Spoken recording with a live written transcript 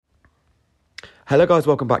Hello guys,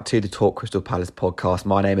 welcome back to the Talk Crystal Palace podcast.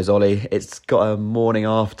 My name is Ollie. It's got a morning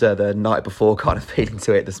after the night before kind of feeling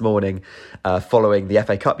to it this morning. Following the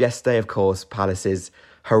FA Cup yesterday, of course, Palace's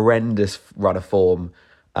horrendous run of form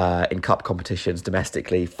in cup competitions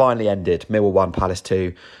domestically finally ended. Millwall 1, Palace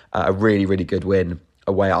 2. A really, really good win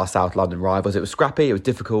away at our South London rivals. It was scrappy, it was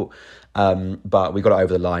difficult, but we got it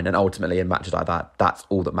over the line, and ultimately in matches like that, that's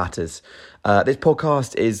all that matters. This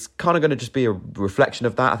podcast is kind of going to just be a reflection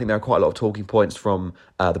of that. I think there are quite a lot of talking points from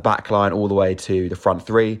the back line all the way to the front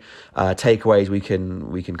three. Takeaways we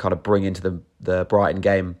can kind of bring into the Brighton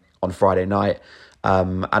game on Friday night,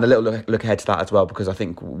 and a little look ahead to that as well, because I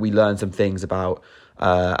think we learned some things about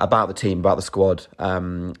the team, about the squad,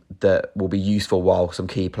 that will be useful while some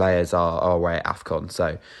key players are away at AFCON.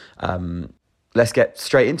 So let's get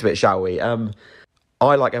straight into it, shall we?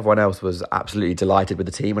 I, like everyone else, was absolutely delighted with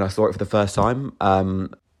the team when I saw it for the first time.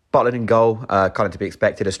 Butland in goal, kind of to be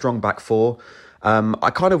expected, a strong back four.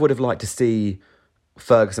 I kind of would have liked to see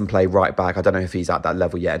Ferguson play right back. I don't know if he's at that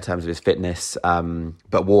level yet in terms of his fitness,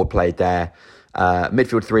 but Ward played there.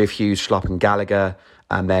 Midfield three of Hughes, Schlupp and Gallagher,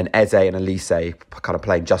 and then Eze and Elise kind of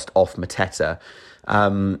playing just off Mateta.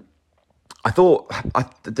 I thought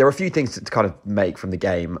there are a few things to kind of make from the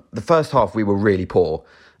game. The first half, we were really poor.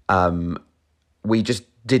 We just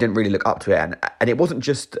didn't really look up to it. And it wasn't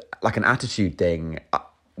just like an attitude thing.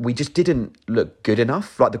 We just didn't look good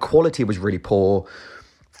enough. Like, the quality was really poor.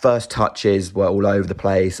 First touches were all over the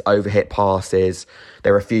place, overhit passes.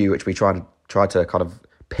 There were a few which we tried to kind of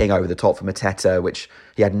ping over the top for Mateta, which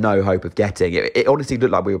he had no hope of getting. It honestly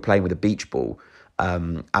looked like we were playing with a beach ball.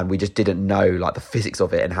 And we just didn't know like the physics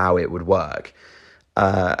of it and how it would work.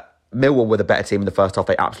 Millwall were the better team in the first half.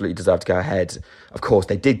 They absolutely deserved to go ahead. Of course,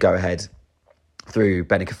 they did go ahead through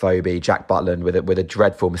Benicophobe, Jack Butland with a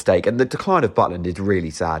dreadful mistake. And the decline of Butland is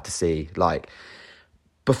really sad to see. Like,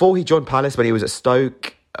 before he joined Palace, when he was at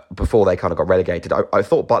Stoke, before they kind of got relegated, I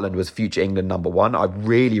thought Butland was future England number one. I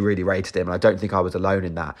really, really rated him, and I don't think I was alone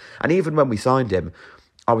in that. And even when we signed him,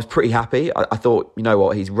 I was pretty happy. I thought, you know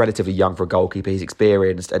what, he's relatively young for a goalkeeper, he's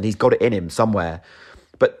experienced, and he's got it in him somewhere.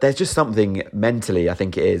 But there's just something mentally, I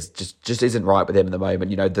think it is, just isn't right with him at the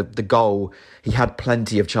moment. You know, the goal, he had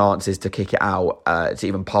plenty of chances to kick it out, to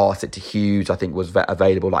even pass it to Hughes, I think was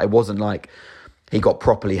available. Like, it wasn't like he got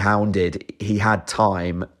properly hounded. He had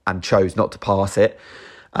time and chose not to pass it.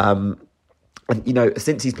 And, you know,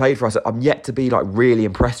 since he's played for us, I'm yet to be like really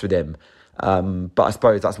impressed with him. But I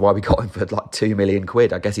suppose that's why we got him for like £2 million.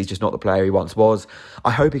 I guess he's just not the player he once was.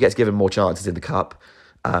 I hope he gets given more chances in the Cup,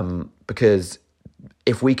 because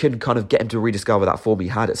if we can kind of get him to rediscover that form he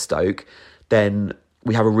had at Stoke, then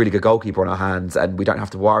we have a really good goalkeeper on our hands, and we don't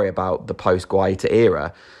have to worry about the post-Guaita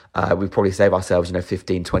era. We'd probably save ourselves,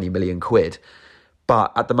 15, 20 million quid.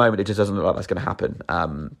 But at the moment, it just doesn't look like that's going to happen.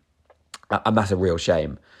 And that's a real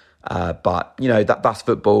shame. But that's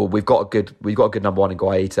football. We've got a good number one in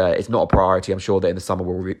Guaita. It's not a priority. I'm sure that in the summer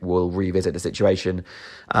we'll revisit the situation.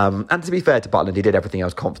 And to be fair to Butland, he did everything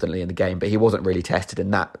else confidently in the game, but he wasn't really tested,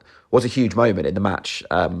 and that was a huge moment in the match.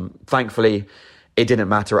 Thankfully, it didn't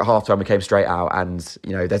matter. At halftime, we came straight out, and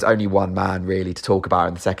there's only one man really to talk about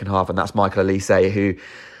in the second half, and that's Michael Elise, who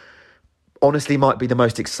honestly might be the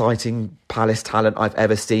most exciting Palace talent I've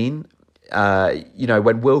ever seen.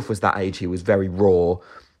 When Wilf was that age, he was very raw.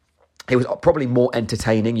 He was probably more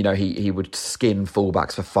entertaining. He would skin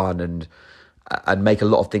fullbacks for fun and make a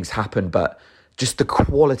lot of things happen. But just the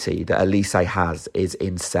quality that Elise has is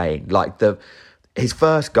insane. Like his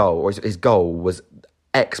first goal, or his goal, was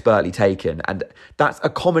expertly taken, and that's a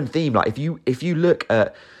common theme. Like if you look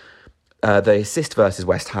at the assist versus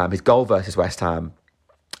West Ham, his goal versus West Ham,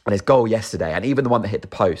 and his goal yesterday, and even the one that hit the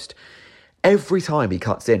post. Every time he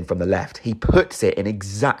cuts in from the left, he puts it in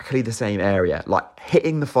exactly the same area, like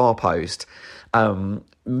hitting the far post,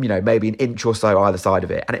 maybe an inch or so either side of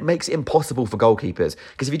it. And it makes it impossible for goalkeepers.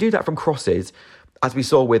 Because if you do that from crosses, as we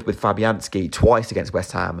saw with Fabianski twice against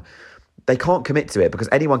West Ham, they can't commit to it because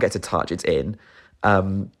anyone gets a touch, it's in.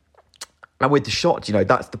 And with the shot,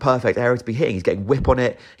 that's the perfect area to be hitting. He's getting whip on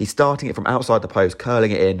it. He's starting it from outside the post, curling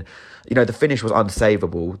it in. The finish was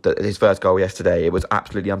unsavable. His first goal yesterday, it was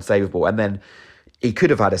absolutely unsavable. And then he could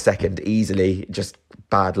have had a second easily. Just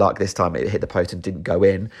bad luck this time. It hit the post and didn't go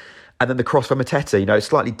in. And then the cross from Mateta,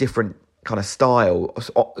 slightly different kind of style.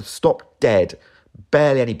 Stopped dead,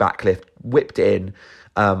 barely any backlift, whipped it in.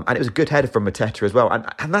 And it was a good header from Mateta as well.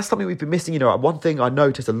 And that's something we've been missing. One thing I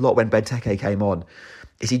noticed a lot when Benteke came on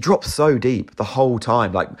is he drops so deep the whole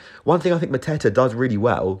time. Like, one thing I think Mateta does really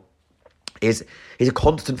well is he's a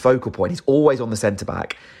constant focal point. He's always on the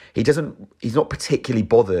centre-back. He's not particularly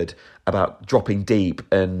bothered about dropping deep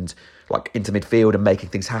and like into midfield and making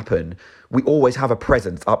things happen, we always have a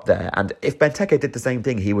presence up there. And if Benteke did the same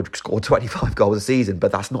thing, he would score 25 goals a season,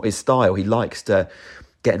 but that's not his style. He likes to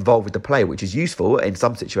get involved with the play, which is useful in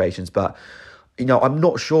some situations, but I'm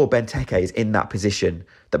not sure Benteke is in that position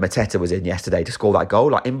that Mateta was in yesterday to score that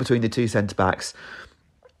goal, like in between the two centre-backs,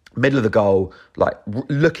 middle of the goal, like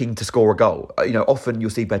looking to score a goal. Often you'll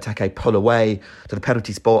see Benteke pull away to the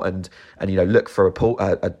penalty spot and look for a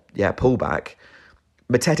pullback.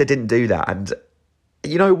 Mateta didn't do that, and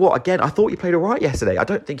you know what? Again, I thought he played all right yesterday. I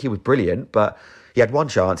don't think he was brilliant, but he had one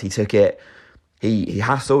chance. He took it. He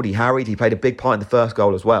hassled. He harried. He played a big part in the first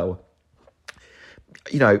goal as well.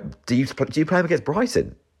 Do you play him against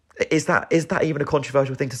Brighton? Is that even a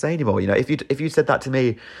controversial thing to say anymore? If you said that to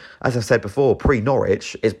me, as I've said before,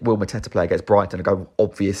 pre-Norwich, will Mateta play against Brighton? I go,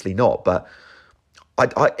 obviously not. But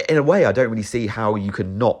I in a way, I don't really see how you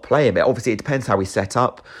can not play him. Obviously, it depends how he's set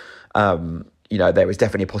up. There is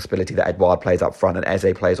definitely a possibility that Edouard plays up front and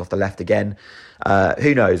Eze plays off the left again.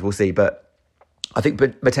 Who knows? We'll see. But I think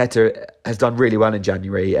Mateta has done really well in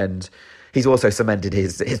January, and he's also cemented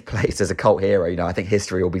his place as a cult hero. I think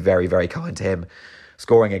history will be very, very kind to him.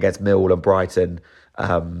 Scoring against Millwall and Brighton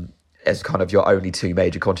as kind of your only two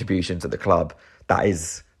major contributions at the club. That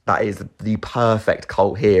is the perfect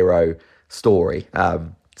cult hero story.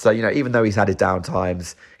 So even though he's had his down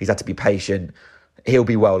times, he's had to be patient. He'll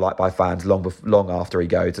be well liked by fans long after he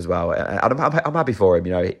goes as well. And I'm happy for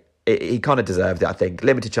him. He kind of deserved it, I think.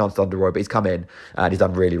 Limited chance under Roy, but he's come in and he's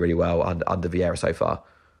done really, really well under Vieira so far.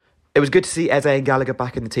 It was good to see Eze and Gallagher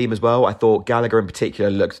back in the team as well. I thought Gallagher in particular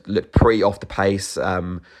looked pretty off the pace.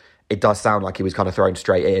 It does sound like he was kind of thrown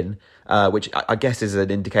straight in, which I guess is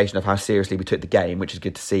an indication of how seriously we took the game, which is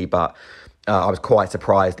good to see. But I was quite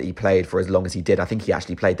surprised that he played for as long as he did. I think he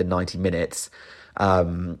actually played the 90 minutes.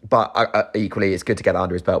 But equally, it's good to get that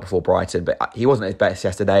under his belt before Brighton. But he wasn't at his best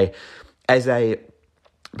yesterday. Eze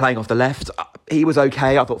playing off the left, he was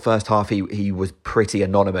okay. I thought first half he was pretty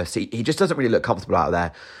anonymous. He just doesn't really look comfortable out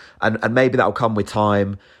there. And maybe that will come with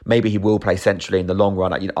time. Maybe he will play centrally in the long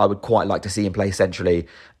run. I would quite like to see him play centrally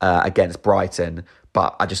against Brighton,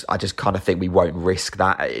 but I just kind of think we won't risk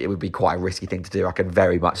that. It would be quite a risky thing to do. I can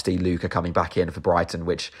very much see Luca coming back in for Brighton,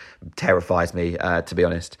 which terrifies me, to be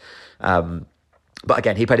honest. But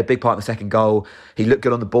again, he played a big part in the second goal. He looked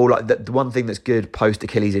good on the ball. Like the one thing that's good post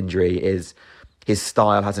Achilles injury is his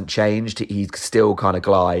style hasn't changed. He still kind of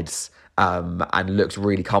glides and looks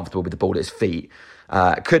really comfortable with the ball at his feet.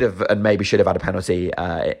 Could have and maybe should have had a penalty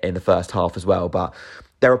in the first half as well, but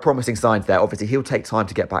there are promising signs there. Obviously, he'll take time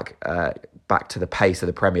to get back to the pace of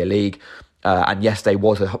the Premier League. And yesterday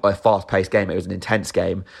was a fast-paced game. It was an intense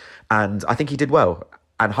game, and I think he did well.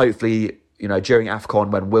 And hopefully, during AFCON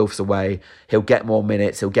when Wilf's away, he'll get more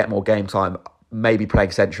minutes, he'll get more game time, maybe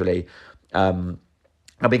playing centrally, and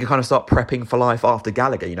we can kind of start prepping for life after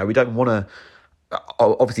Gallagher. We don't want to.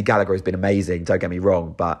 Obviously, Gallagher has been amazing. Don't get me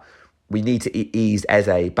wrong, but we need to ease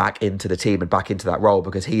Eze back into the team and back into that role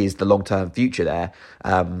because he is the long-term future there.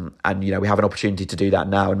 And, we have an opportunity to do that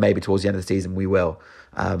now, and maybe towards the end of the season we will.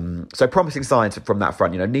 So promising signs from that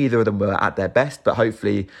front. Neither of them were at their best, but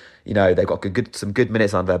hopefully, they've got some good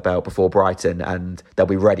minutes under their belt before Brighton, and they'll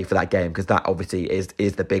be ready for that game because that obviously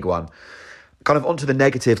is the big one. Kind of onto the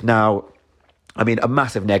negatives now. I mean, a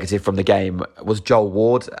massive negative from the game was Joel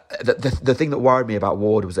Ward. The thing that worried me about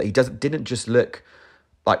Ward was that he didn't just look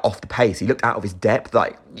like off the pace. He looked out of his depth.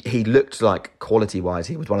 Like he looked like quality-wise,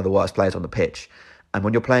 he was one of the worst players on the pitch. And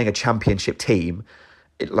when you're playing a championship team,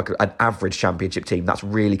 like an average championship team, that's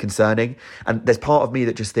really concerning. And there's part of me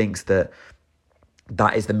that just thinks that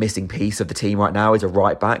is the missing piece of the team right now is a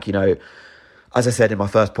right back. As I said in my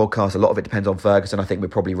first podcast, a lot of it depends on Ferguson. I think we're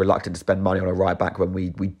probably reluctant to spend money on a right back when we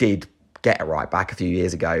did get a right back a few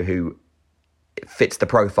years ago who fits the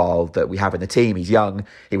profile that we have in the team. He's young,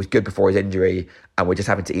 he was good before his injury, and we're just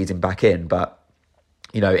having to ease him back in. But,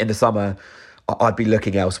 in the summer, I'd be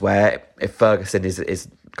looking elsewhere. If Ferguson is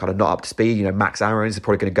kind of not up to speed, Max Aarons is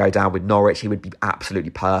probably going to go down with Norwich. He would be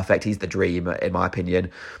absolutely perfect. He's the dream, in my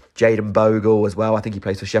opinion. Jayden Bogle as well. I think he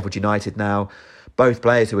plays for Sheffield United now. Both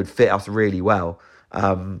players who would fit us really well.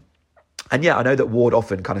 And yeah, I know that Ward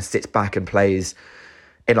often kind of sits back and plays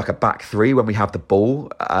in like a back three when we have the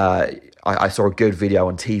ball. I saw a good video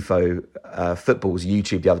on Tifo Football's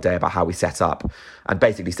YouTube the other day about how we set up, and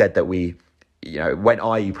basically said that we, when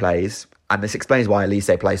IU plays, and this explains why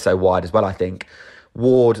Elise plays so wide as well, I think,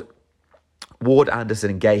 Ward,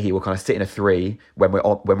 Anderson and Gahey will kind of sit in a three when we're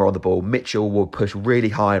on the ball. Mitchell will push really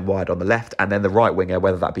high and wide on the left, and then the right winger,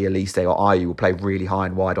 whether that be Elise or IU, will play really high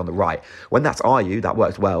and wide on the right. When that's IU, that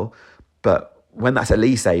works well, but when that's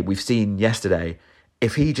Elise, we've seen yesterday,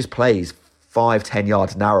 if he just plays 5-10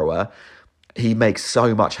 yards narrower, he makes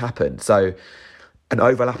so much happen. So an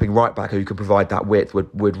overlapping right back who can provide that width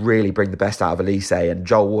would really bring the best out of Elise, and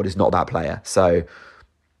Joel Ward is not that player. So,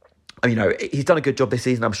 he's done a good job this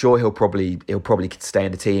season. I'm sure he'll probably stay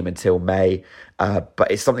in the team until May, but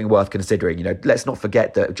it's something worth considering. Let's not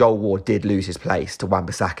forget that Joel Ward did lose his place to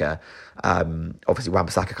Wan-Bissaka. Obviously,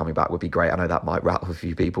 Wan-Bissaka coming back would be great. I know that might rattle a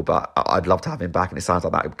few people, but I'd love to have him back, and it sounds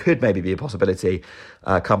like that could maybe be a possibility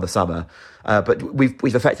come the summer. But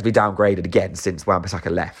we've effectively downgraded again since Wan-Bissaka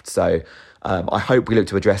left. So I hope we look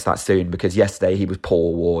to address that soon, because yesterday he was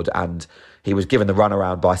poor, Ward, and he was given the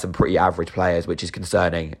runaround by some pretty average players, which is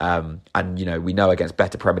concerning. And we know against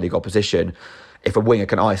better Premier League opposition, if a winger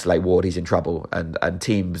can isolate Ward, he's in trouble. And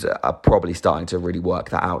teams are probably starting to really work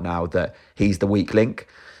that out now, that he's the weak link.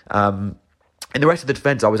 In the rest of the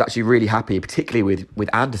defence, I was actually really happy, particularly with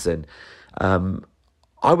Anderson.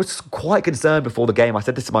 I was quite concerned before the game. I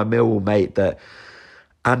said this to my Millwall mate, that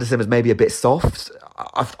Anderson was maybe a bit soft.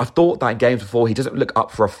 I've thought that in games before, he doesn't look up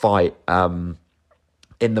for a fight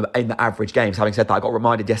in the average games. Having said that, I got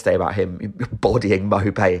reminded yesterday about him bodying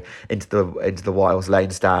Mopé into the Wiles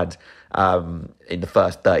Lane stand in the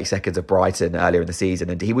first 30 seconds of Brighton earlier in the season,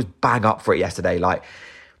 and he was bang up for it yesterday. Like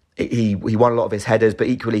he won a lot of his headers, but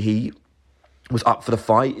equally he was up for the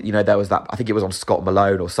fight. There was that, I think it was on Scott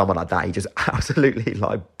Malone or someone like that. He just absolutely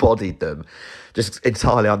bodied them just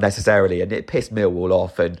entirely unnecessarily, and it pissed Millwall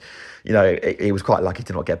off. And he was quite lucky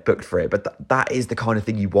to not get booked for it. But that is the kind of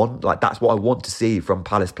thing you want. That's what I want to see from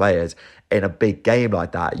Palace players in a big game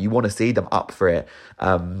like that. You want to see them up for it,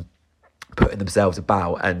 putting themselves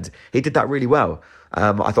about, and he did that really well.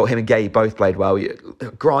 I thought him and Gay both played well.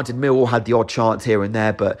 Granted, Millwall had the odd chance here and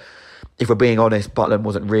there, but if we're being honest, Butland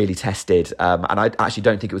wasn't really tested. And I actually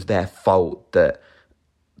don't think it was their fault that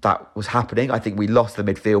was happening. I think we lost the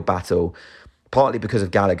midfield battle, partly because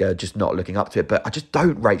of Gallagher just not looking up to it. But I just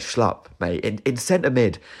don't rate Schlupp, mate. In centre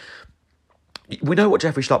mid, we know what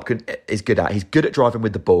Jeffrey Schlupp is good at. He's good at driving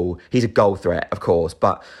with the ball. He's a goal threat, of course.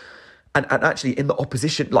 But and actually in the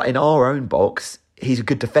opposition, in our own box, he's a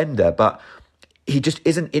good defender. But he just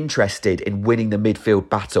isn't interested in winning the midfield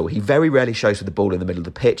battle. He very rarely shows for the ball in the middle of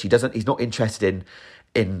the pitch. He's not interested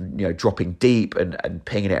in dropping deep and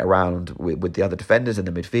pinging it around with the other defenders and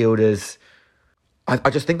the midfielders. I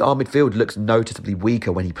just think that our midfield looks noticeably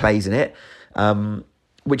weaker when he plays in it,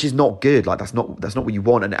 which is not good. That's not what you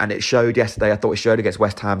want. And it showed yesterday. I thought it showed against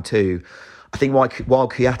West Ham too. I think while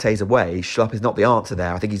Kouyate's away, Schlupp is not the answer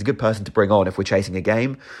there. I think he's a good person to bring on if we're chasing a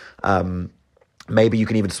game. Maybe you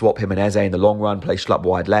can even swap him and Eze in the long run, play Schlupp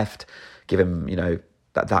wide left, give him,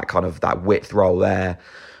 that width role there.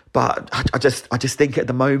 But I just think at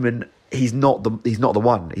the moment he's not the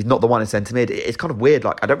one. He's not the one in centre mid. It's kind of weird.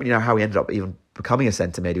 I don't really know how he ended up even becoming a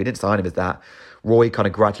centre mid. We didn't sign him as that. Roy kind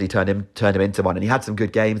of gradually turned him into one, and he had some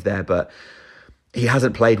good games there, but he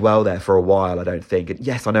hasn't played well there for a while, I don't think. And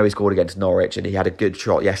yes, I know he scored against Norwich and he had a good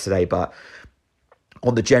shot yesterday, but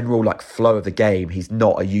on the general flow of the game, he's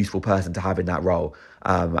not a useful person to have in that role.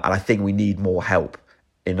 And I think we need more help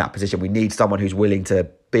in that position. We need someone who's willing to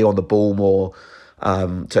be on the ball more,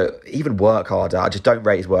 to even work harder. I just don't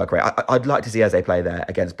rate his work rate. I'd like to see Eze play there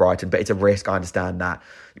against Brighton, but it's a risk. I understand that.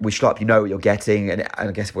 With Schlupp, you know what you're getting, and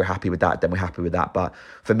I guess if we're happy with that, then we're happy with that. But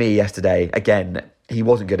for me yesterday, again, he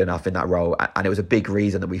wasn't good enough in that role, and it was a big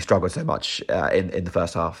reason that we struggled so much in the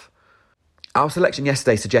first half. Our selection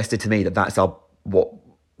yesterday suggested to me that that's what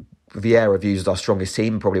Vieira views as our strongest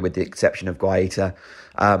team, probably with the exception of Guaita.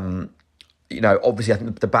 Obviously, I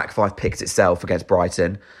think the back five picks itself against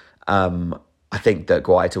Brighton. I think that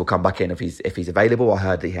Guaita will come back in if he's available. I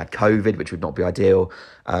heard that he had COVID, which would not be ideal.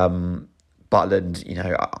 Butland,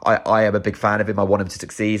 I am a big fan of him. I want him to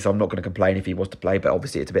succeed, so I'm not going to complain if he was to play, but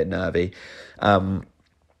obviously it's a bit nervy. I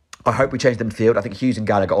hope we change the midfield. I think Hughes and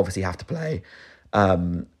Gallagher obviously have to play.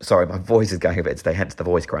 Sorry, my voice is going a bit today, hence the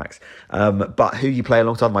voice cracks. But who you play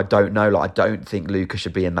alongside him, I don't know. I don't think Lucas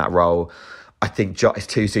should be in that role. I think it's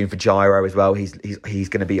too soon for Gyro as well. He's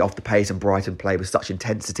going to be off the pace, and Brighton play with such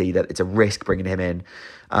intensity that it's a risk bringing him in.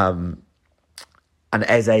 And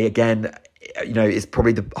Eze, again, is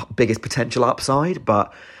probably the biggest potential upside,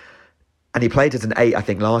 and he played as an 8, I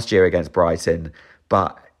think, last year against Brighton,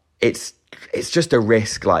 but it's just a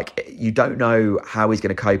risk. You don't know how he's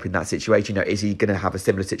going to cope in that situation. Is he going to have a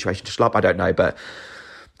similar situation to Schlupp? I don't know, but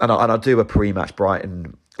and I'll do a pre-match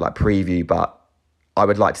Brighton preview, but I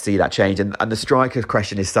would like to see that change. And the striker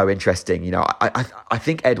question is so interesting. I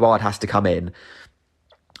think Edouard has to come in.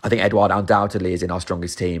 I think Edouard undoubtedly is in our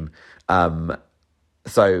strongest team.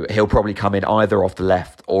 So he'll probably come in either off the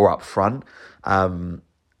left or up front. And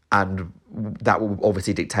that will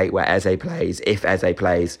obviously dictate where Eze plays, if Eze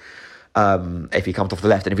plays. if he comes off the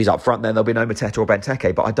left. And if he's up front, then there'll be no Mateta or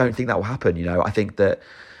Benteke. But I don't think that will happen. I think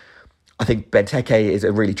Benteke is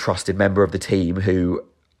a really trusted member of the team who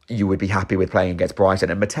you would be happy with playing against Brighton.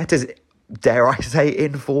 And Mateta's, dare I say,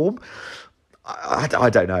 in form. I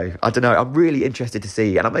don't know. I'm really interested to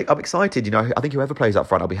see, and I'm excited. I think whoever plays up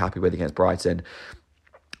front, I'll be happy with against Brighton.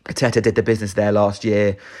 Mateta did the business there last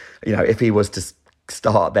year. If he was to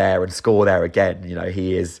start there and score there again,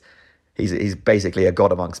 he's basically a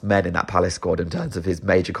god amongst men in that Palace squad in terms of his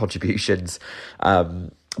major contributions.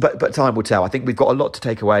 But time will tell. I think we've got a lot to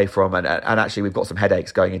take away from, and actually we've got some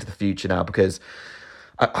headaches going into the future now, because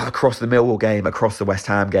across the Millwall game, across the West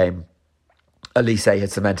Ham game, Elise had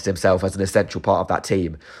cemented himself as an essential part of that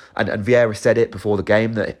team. And Vieira said it before the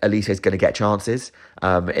game that Elise is going to get chances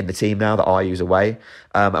in the team now that Ayu's away.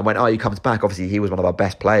 And when Ayu comes back, obviously he was one of our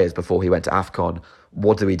best players before he went to AFCON.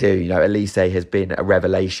 What do we do? Elise has been a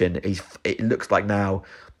revelation. It looks like now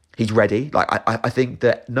he's ready. Like I think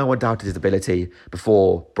that no one doubted his ability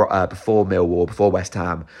before Millwall, before West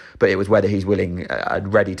Ham, but it was whether he's willing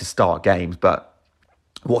and ready to start games. But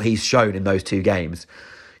what he's shown in those two games,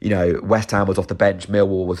 West Ham was off the bench,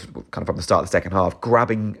 Millwall was kind of from the start of the second half,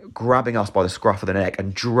 grabbing us by the scruff of the neck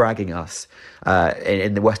and dragging us,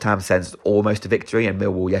 in the West Ham sense, almost to victory. And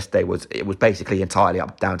Millwall yesterday was basically entirely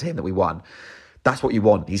up down to him that we won. That's what you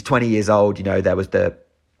want. He's 20 years old. There was the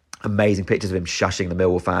amazing pictures of him shushing the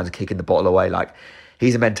Millwall fans and kicking the bottle away. Like,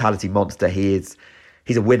 he's a mentality monster. He's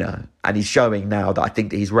a winner, and he's showing now that I think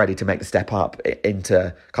that he's ready to make the step up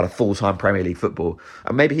into kind of full-time Premier League football.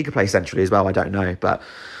 And maybe he could play centrally as well, I don't know. But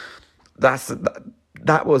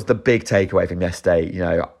that was the big takeaway from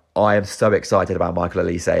yesterday. I am so excited about Michael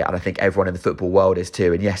Elise, and I think everyone in the football world is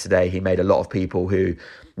too. And yesterday he made a lot of people who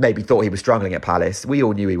maybe thought he was struggling at Palace. We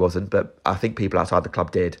all knew he wasn't, but I think people outside the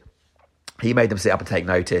club did. He made them sit up and take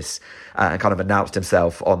notice, and kind of announced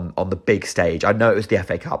himself on the big stage. I know it was the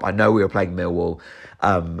FA Cup. I know we were playing Millwall.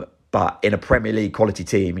 But in a Premier League quality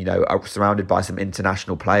team, surrounded by some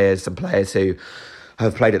international players, some players who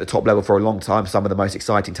have played at the top level for a long time, some of the most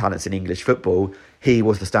exciting talents in English football, he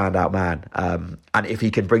was the standout man. And if he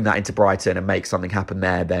can bring that into Brighton and make something happen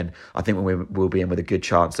there, then I think we'll be in with a good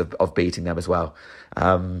chance of beating them as well.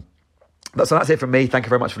 So that's it from me. Thank you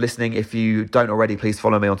very much for listening. If you don't already, please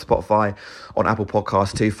follow me on Spotify, on Apple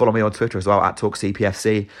Podcasts too. Follow me on Twitter as well,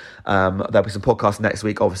 @TalkCPFC. There'll be some podcasts next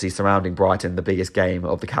week, obviously surrounding Brighton, the biggest game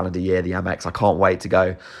of the calendar year, the Amex. I can't wait to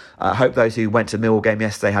go. I hope those who went to the Millwall game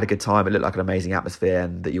yesterday had a good time. It looked like an amazing atmosphere,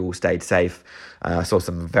 and that you all stayed safe. I saw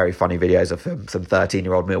some very funny videos of some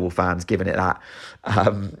 13-year-old Millwall fans giving it that.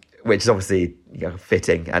 Which is obviously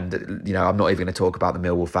fitting, and I'm not even going to talk about the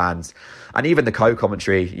Millwall fans, and even the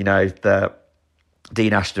co-commentary. The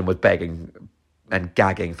Dean Ashton was begging and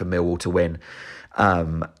gagging for Millwall to win,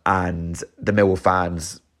 and the Millwall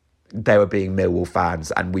fans, they were being Millwall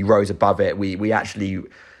fans, and we rose above it. We actually,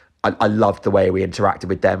 I loved the way we interacted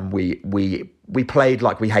with them. We played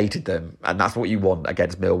like we hated them, and that's what you want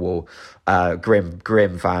against Millwall.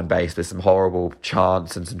 Grim fan base with some horrible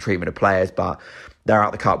chants and some treatment of players, but they're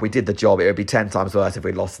out the cup. We did the job. It would be 10 times worse if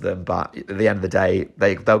we'd lost to them. But at the end of the day,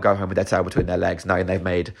 they'll go home with their tail between their legs, knowing they've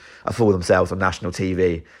made a fool of themselves on national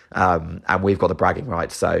TV. And we've got the bragging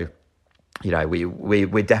rights. So,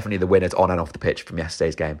 we're definitely the winners on and off the pitch from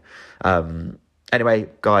yesterday's game. Anyway,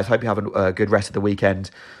 guys, hope you have a good rest of the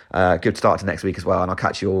weekend. Good start to next week as well. And I'll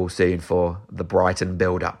catch you all soon for the Brighton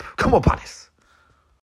build-up. Come on, Palace!